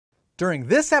During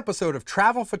this episode of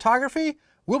Travel Photography,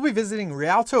 we'll be visiting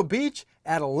Rialto Beach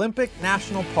at Olympic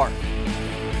National Park.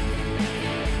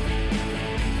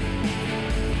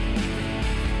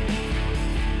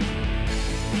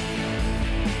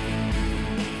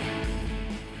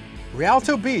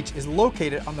 Rialto Beach is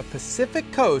located on the Pacific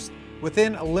coast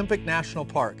within Olympic National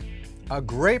Park. A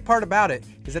great part about it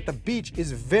is that the beach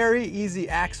is very easy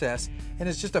access and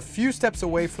is just a few steps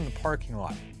away from the parking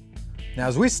lot. Now,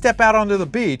 as we step out onto the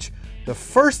beach, the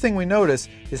first thing we notice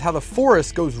is how the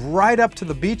forest goes right up to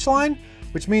the beach line,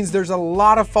 which means there's a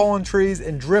lot of fallen trees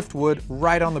and driftwood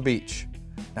right on the beach.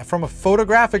 Now, from a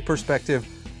photographic perspective,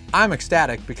 I'm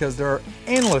ecstatic because there are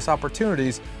endless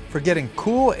opportunities for getting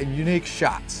cool and unique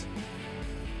shots.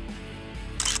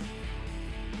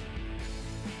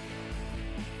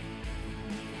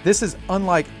 This is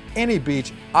unlike any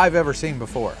beach I've ever seen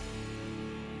before.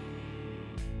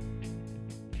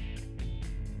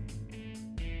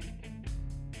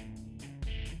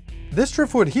 This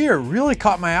driftwood here really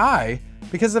caught my eye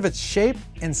because of its shape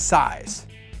and size.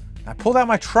 I pulled out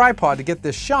my tripod to get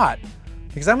this shot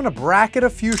because I'm going to bracket a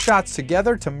few shots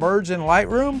together to merge in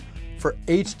Lightroom for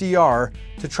HDR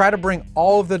to try to bring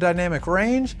all of the dynamic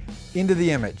range into the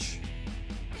image.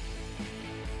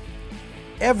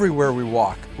 Everywhere we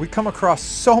walk, we come across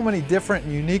so many different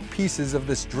and unique pieces of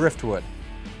this driftwood.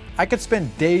 I could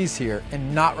spend days here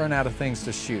and not run out of things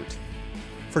to shoot.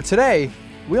 For today,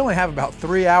 we only have about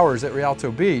 3 hours at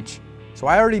Rialto Beach, so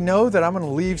I already know that I'm going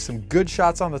to leave some good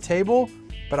shots on the table,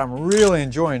 but I'm really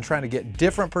enjoying trying to get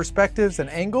different perspectives and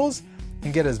angles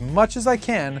and get as much as I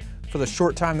can for the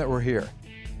short time that we're here.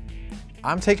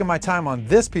 I'm taking my time on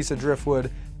this piece of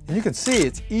driftwood, and you can see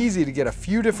it's easy to get a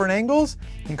few different angles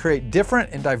and create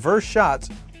different and diverse shots,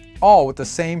 all with the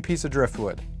same piece of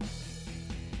driftwood.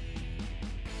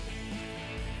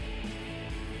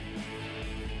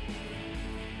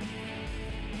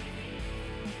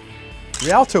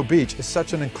 Rialto Beach is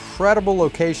such an incredible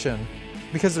location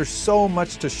because there's so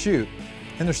much to shoot,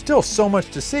 and there's still so much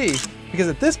to see because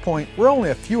at this point we're only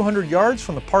a few hundred yards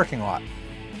from the parking lot.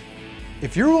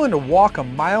 If you're willing to walk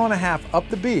 1.5 miles up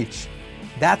the beach,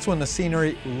 that's when the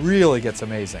scenery really gets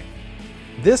amazing.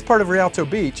 This part of Rialto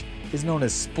Beach is known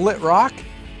as Split Rock,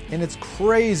 and it's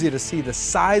crazy to see the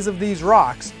size of these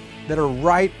rocks that are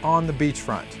right on the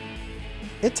beachfront.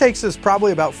 It takes us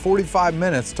probably about 45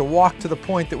 minutes to walk to the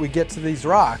point that we get to these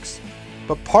rocks,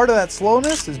 but part of that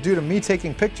slowness is due to me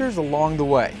taking pictures along the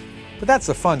way. But that's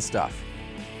the fun stuff.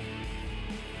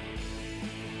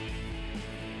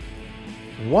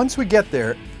 Once we get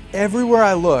there, everywhere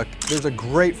I look, there's a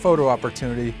great photo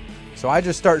opportunity, so I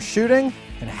just start shooting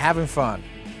and having fun.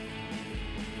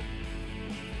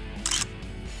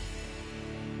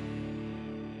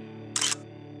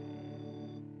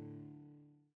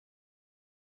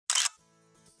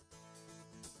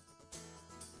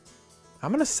 I'm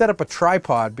going to set up a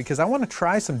tripod because I want to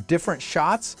try some different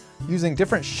shots using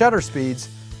different shutter speeds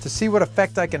to see what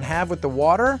effect I can have with the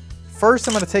water. First,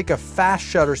 I'm going to take a fast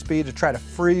shutter speed to try to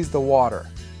freeze the water.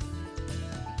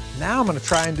 Now I'm going to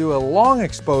try and do a long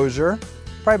exposure,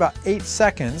 probably about 8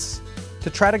 seconds,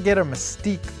 to try to get a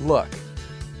mystique look.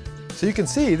 So you can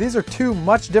see these are two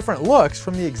much different looks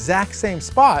from the exact same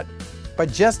spot by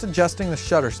just adjusting the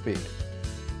shutter speed.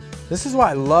 This is why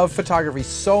I love photography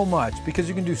so much, because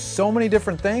you can do so many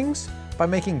different things by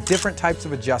making different types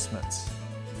of adjustments.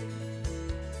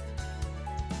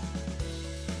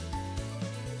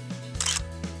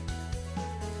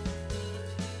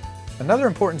 Another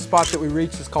important spot that we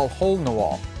reached is called Hole in the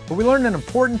Wall, but we learned an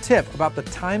important tip about the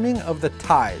timing of the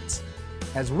tides.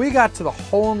 As we got to the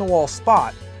Hole in the Wall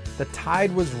spot, the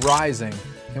tide was rising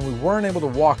and we weren't able to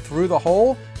walk through the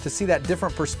hole to see that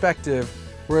different perspective.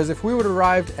 Whereas if we would have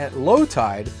arrived at low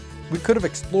tide, we could have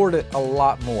explored it a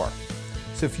lot more.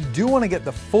 So if you do want to get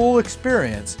the full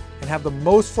experience and have the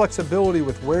most flexibility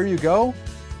with where you go,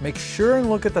 make sure and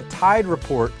look at the tide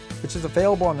report, which is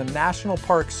available on the National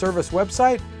Park Service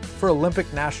website for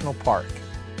Olympic National Park.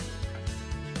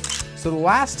 So the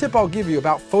last tip I'll give you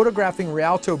about photographing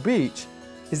Rialto Beach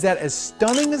is that as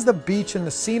stunning as the beach and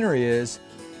the scenery is,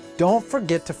 don't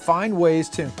forget to find ways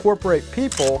to incorporate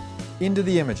people into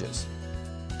the images.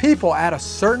 People add a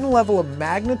certain level of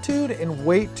magnitude and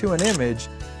weight to an image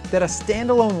that a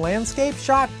standalone landscape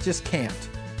shot just can't.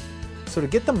 So to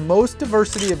get the most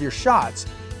diversity of your shots,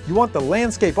 you want the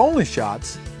landscape only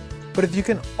shots, but if you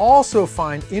can also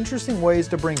find interesting ways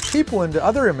to bring people into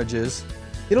other images,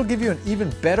 it'll give you an even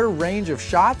better range of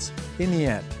shots in the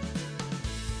end.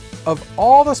 Of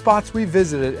all the spots we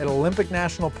visited at Olympic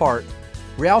National Park,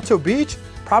 Rialto Beach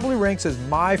probably ranks as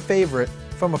my favorite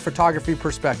from a photography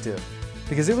perspective,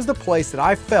 because it was the place that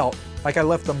I felt like I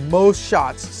left the most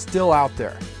shots still out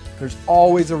there. There's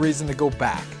always a reason to go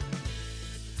back.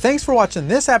 Thanks for watching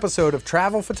this episode of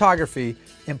Travel Photography,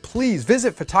 and please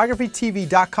visit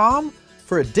photographytv.com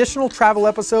for additional travel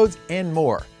episodes and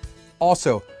more.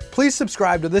 Also, please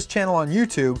subscribe to this channel on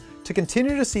YouTube to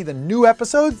continue to see the new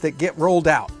episodes that get rolled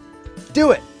out.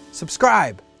 Do it!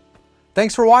 Subscribe!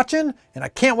 Thanks for watching, and I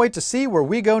can't wait to see where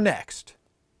we go next.